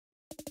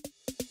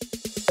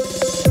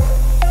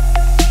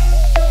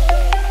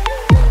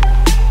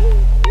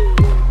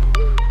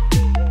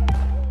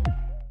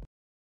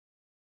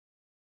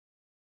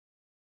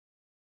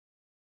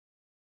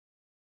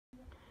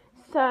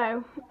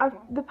So,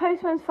 the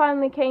postman's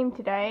finally came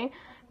today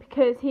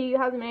because he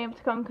hasn't been able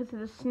to come because of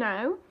the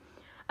snow.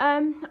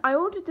 I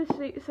ordered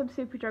some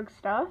Superdrug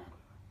stuff.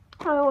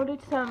 I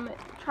ordered some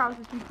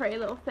trousers and Pretty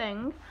Little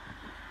Things.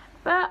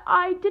 But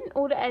I didn't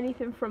order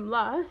anything from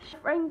Lush. My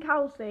friend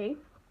Kelsey,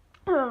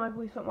 oh, my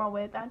voice went well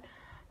weird then.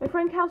 My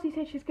friend Kelsey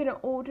said she's going to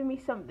order me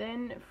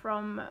something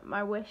from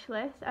my wish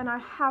list. And I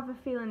have a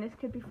feeling this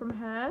could be from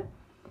her,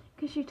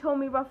 because she told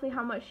me roughly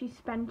how much she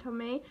spent on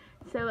me.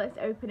 So let's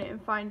open it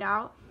and find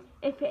out.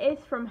 If it is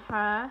from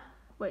her,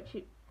 which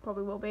it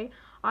probably will be,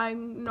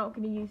 I'm not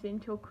going to use it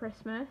until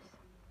Christmas.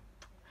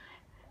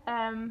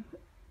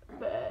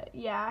 But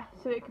yeah,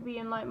 so it could be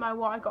in like my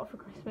what I got for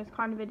Christmas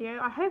kind of video.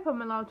 I hope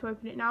I'm allowed to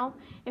open it now.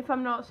 If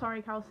I'm not,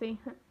 sorry Kelsey.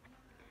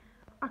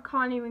 I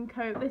can't even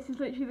cope. This is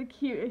literally the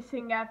cutest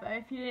thing ever.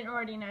 If you didn't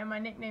already know, my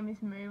nickname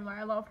is Moo.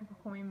 Like, a lot of people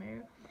call me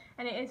Moo.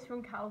 And it is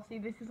from Kelsey.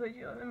 This is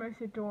literally like the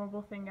most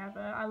adorable thing ever.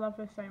 I love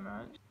her so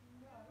much.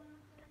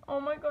 Oh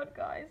my god,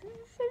 guys, this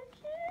is so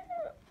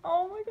cute.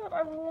 Oh my god,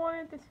 I've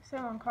wanted this for so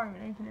long. I can't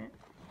even open it.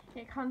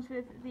 It comes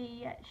with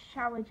the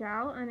shower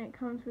gel, and it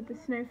comes with the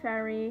Snow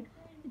Fairy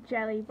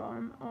jelly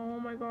bomb. Oh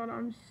my god,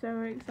 I'm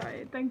so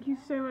excited. Thank you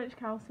so much,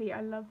 Kelsey.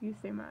 I love you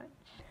so much.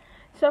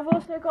 So I've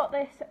also got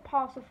this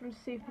parcel from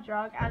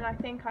Superdrug, and I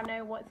think I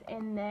know what's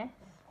in this.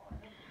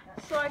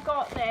 So I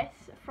got this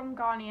from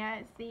Garnier.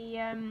 It's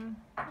the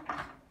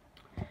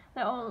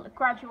little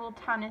gradual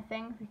tanner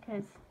thing,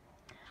 because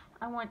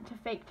I want to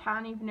fake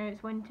tan even though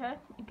it's winter.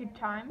 Good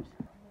times.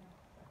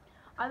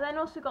 I then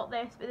also got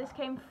this, but this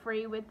came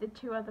free with the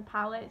 2 other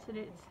palettes, and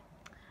it's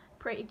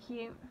pretty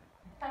cute.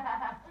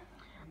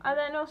 I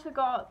then also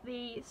got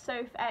the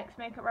Soph X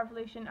Makeup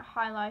Revolution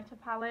highlighter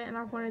palette, and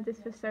I've wanted this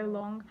for so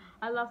long.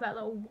 I love that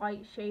little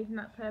white shade and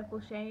that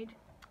purple shade.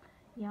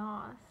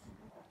 Yes.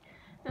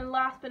 And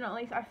last but not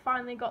least, I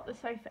finally got the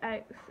Soph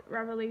X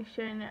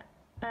Revolution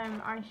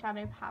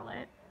eyeshadow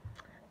palette.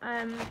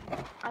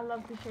 I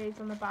love the shades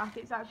on the back.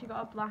 It's actually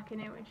got a black in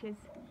it, which is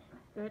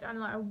good, and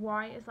like a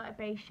white is like a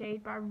base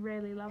shade, but I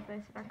really love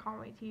this and I can't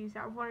wait to use it.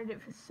 I've wanted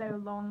it for so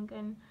long,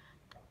 and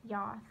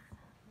yes.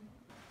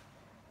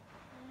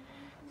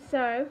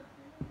 So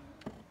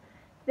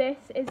this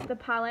is the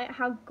palette.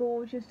 How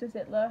gorgeous does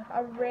it look?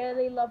 I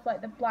really love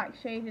like the black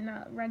shade and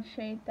that red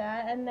shade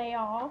there, and they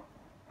are,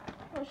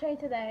 what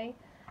shade are they?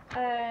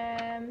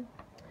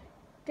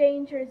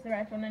 Danger is the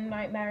red one and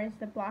Nightmare is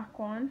the black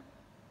one.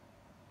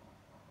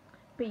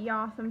 But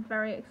yes, I'm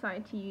very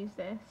excited to use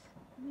this.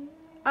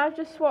 I've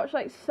just swatched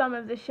like some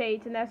of the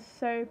shades and they're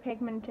so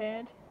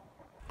pigmented.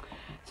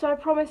 So I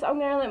promise I'm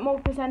going to look more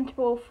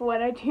presentable for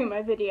when I do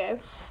my video.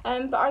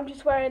 But I'm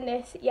just wearing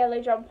this yellow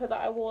jumper that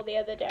I wore the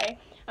other day.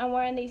 I'm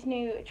wearing these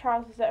new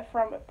trousers that are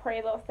from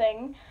Pretty Little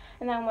Thing.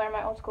 And then I'm wearing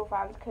my old school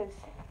Vans, because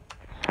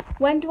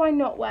when do I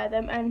not wear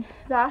them? And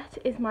that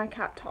is my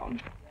cat Tom.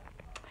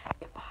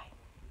 Goodbye.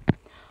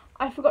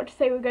 I forgot to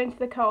say we're going to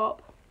the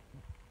co-op.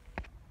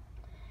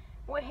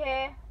 We're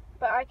here,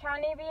 but I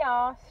can't even be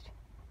asked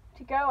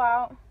to go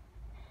out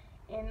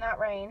in that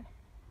rain.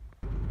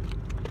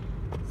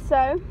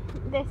 So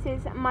this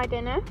is my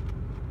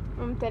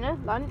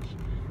lunch.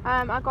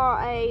 I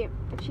got a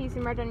cheese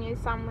and red onion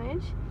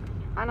sandwich,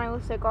 and I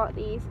also got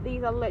these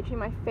are literally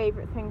my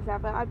favourite things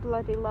ever. I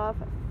bloody love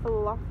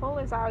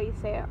falafel, is that how you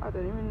say it? I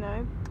don't even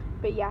know,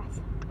 but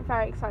yes, I'm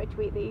very excited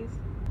to eat these.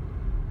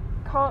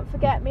 Can't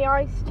forget my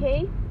iced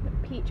tea,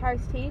 peach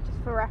iced tea, just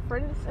for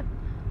reference.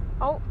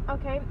 Oh,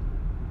 okay,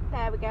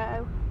 there we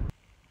go.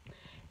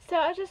 So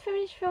I just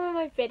finished filming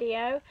my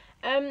video.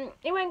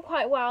 It went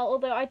quite well,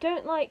 although I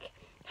don't like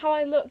how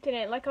I looked in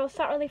it. Like, I was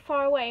sat really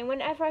far away, and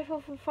whenever I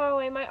film from far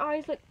away, my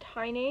eyes look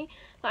tiny.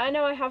 Like, I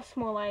know I have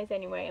small eyes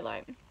anyway,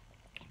 like,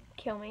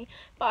 kill me.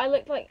 But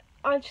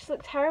I just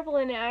look terrible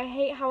in it. I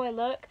hate how I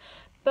look.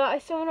 But I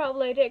still want to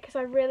upload it because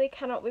I really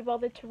cannot be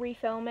bothered to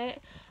refilm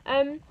it.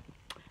 I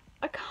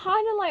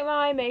kind of like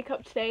my eye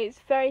makeup today. It's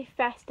very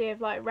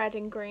festive, like red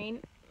and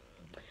green.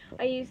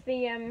 I used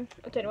the, I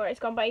don't know where it's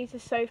gone, but I used the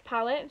Soph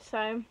palette,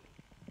 so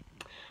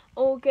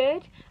all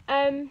good.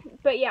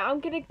 But yeah, I'm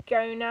gonna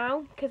go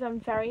now because I'm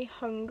very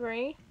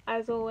hungry,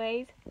 as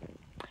always.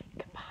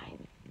 Goodbye.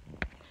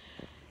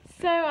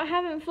 So I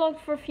haven't vlogged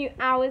for a few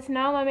hours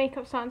now. My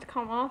makeup's starting to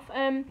come off.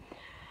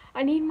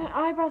 I need my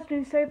eyebrows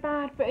doing so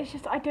bad, but it's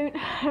just I don't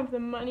have the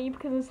money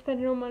because I'm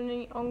spending all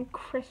money on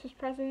Christmas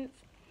presents.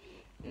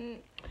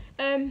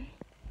 I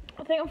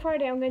think on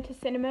Friday I'm going to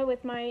cinema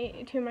with 2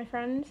 of my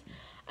friends.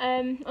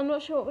 I'm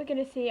not sure what we're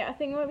going to see yet. I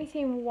think we might be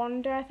seeing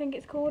Wonder, I think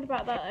it's called,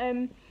 about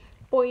that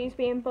boy who's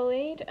being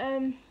bullied.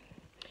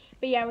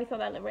 But yeah, we thought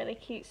that looked really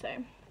cute, so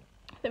I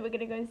think we're going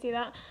to go and see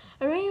that.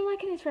 I'm really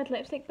liking this red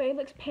lipstick, but it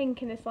looks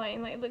pink in this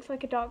lighting. Like, it looks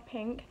like a dark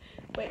pink,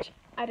 which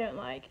I don't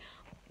like.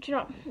 Do you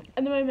know what?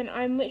 At the moment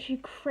I'm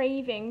literally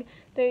craving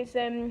those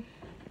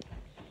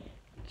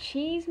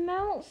cheese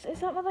melts.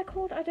 Is that what they're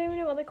called? I don't even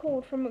know what they're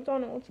called, from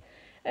McDonald's.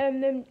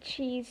 Them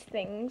cheese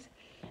things.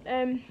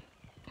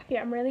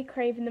 Yeah, I'm really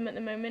craving them at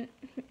the moment.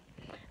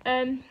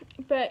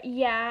 But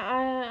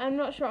yeah, I'm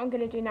not sure what I'm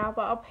going to do now,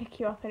 but I'll pick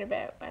you up in a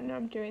bit when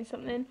I'm doing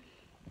something.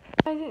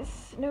 Guys, it's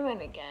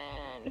snowing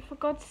again, for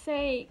God's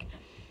sake.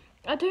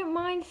 I don't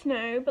mind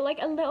snow, but like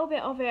a little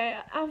bit of it,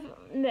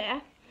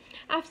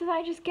 after that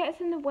it just gets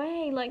in the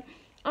way. Like,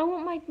 I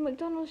want my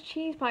McDonald's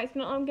cheese bites,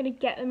 not that I'm going to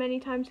get them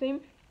anytime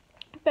soon,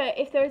 but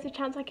if there is a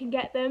chance I can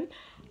get them,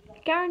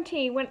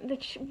 guarantee when the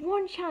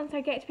one chance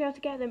I get to be able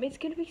to get them, it's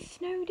going to be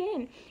snowed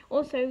in.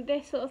 Also,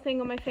 this sort of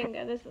thing on my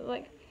finger, there's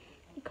like,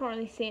 you can't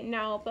really see it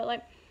now, but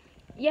like,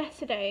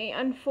 yesterday,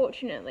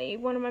 unfortunately,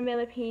 one of my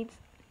millipedes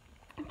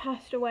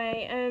passed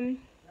away,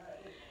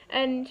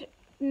 and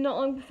not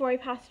long before he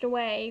passed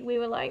away, we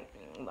were like,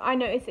 I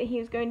noticed that he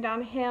was going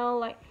downhill.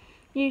 Like,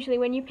 usually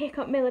when you pick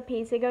up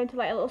millipedes, they go into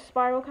like a little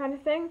spiral kind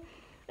of thing,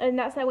 and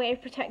that's their way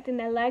of protecting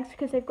their legs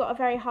because they've got a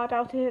very hard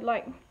outer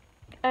like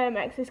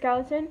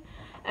exoskeleton,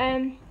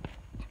 and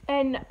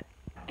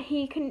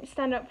he couldn't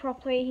stand up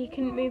properly, he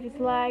couldn't move his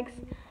legs,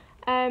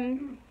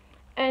 and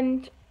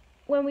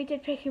when we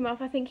did pick him up,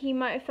 I think he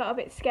might have felt a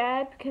bit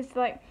scared because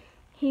like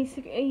he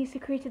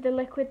secreted the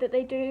liquid that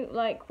they do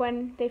like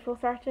when they feel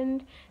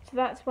threatened, so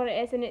that's what it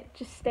is, and it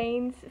just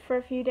stains for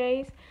a few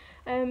days.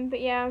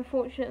 But yeah,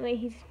 unfortunately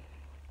he's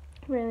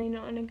really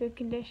not in a good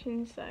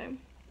condition, so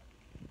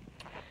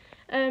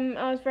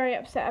I was very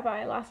upset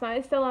about it last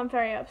night. Still am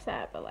very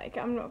upset, but like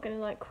I'm not gonna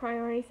like cry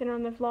or anything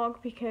on the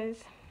vlog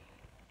because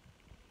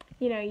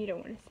you know you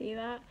don't want to see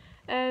that.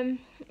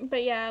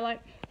 But yeah,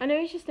 like I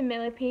know he's just a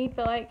millipede,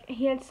 but like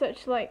he had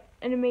such like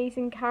an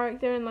amazing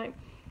character, and like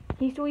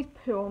he used to always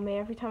poo on me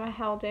every time I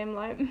held him.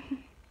 Like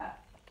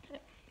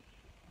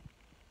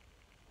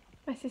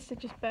my sister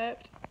just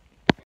burped.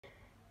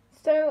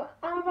 So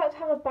I'm about to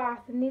have a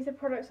bath, and these are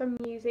products I'm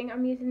using.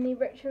 I'm using the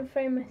Rich and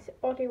Famous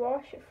body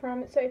wash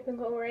from Soap and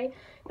Glory,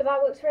 but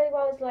that works really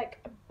well as like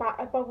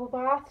a bubble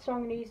bath, so I'm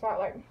going to use that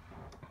like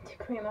to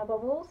create my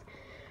bubbles.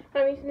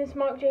 And I'm using this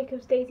Marc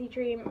Jacobs Daisy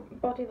Dream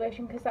body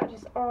lotion because that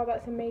just, oh,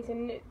 that's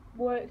amazing. It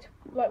worked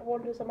like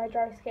wonders on my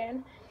dry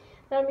skin.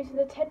 Now I'm using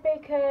the Ted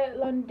Baker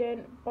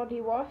London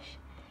body wash,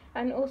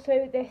 and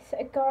also this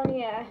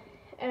Garnier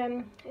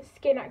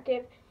Skin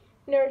Active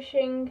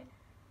Nourishing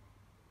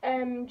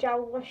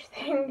gel wash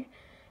thing.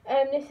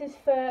 This is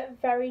for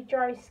very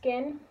dry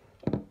skin,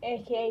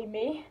 aka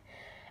me.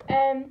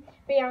 But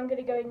yeah, I'm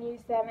gonna go and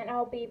use them, and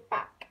I'll be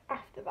back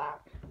after that.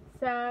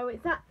 So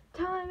it's that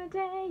time of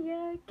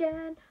day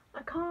again.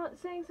 I can't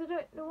sing, so I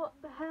don't know what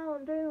the hell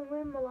I'm doing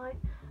with my life.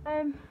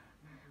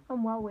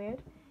 I'm well weird.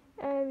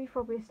 You've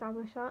probably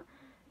established that.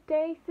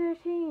 Day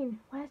 13.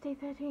 Where's day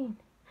 13?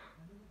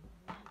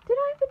 Did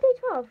I put day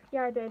 12?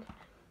 Yeah, I did.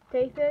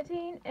 Day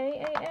 13.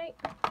 888.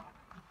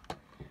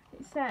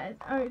 It says,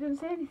 oh, it doesn't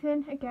say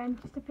anything. Again,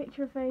 just a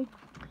picture of a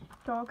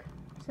dog.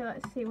 So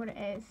let's see what it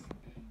is.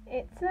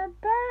 It's a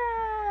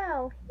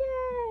bell!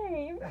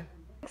 Yay!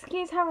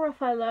 Excuse how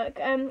rough I look.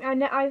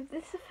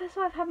 This is the first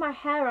time I've had my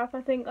hair up.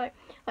 I think like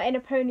in a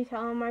ponytail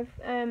on my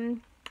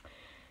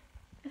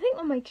I think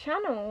on my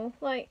channel.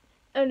 Like,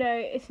 oh no,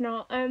 it's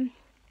not.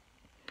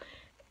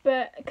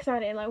 But because I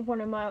did like one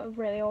of my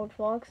really old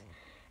vlogs.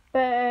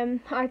 But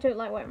I don't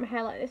like wearing my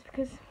hair like this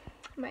because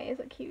my ears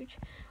look huge.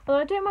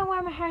 Although I don't mind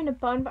wearing my hair in a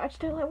bun, but I just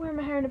don't like wearing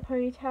my hair in a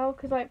ponytail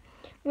because like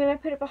when I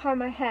put it behind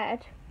my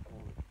head,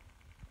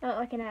 I look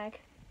like an egg.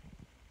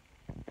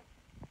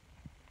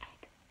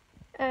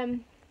 A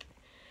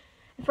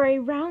very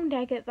round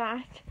egg at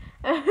that.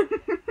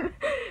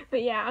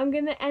 But yeah, I'm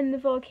going to end the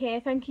vlog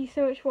here. Thank you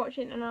so much for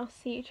watching, and I'll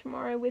see you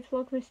tomorrow with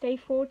Vlogmas Day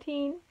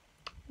 14.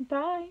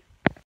 Bye.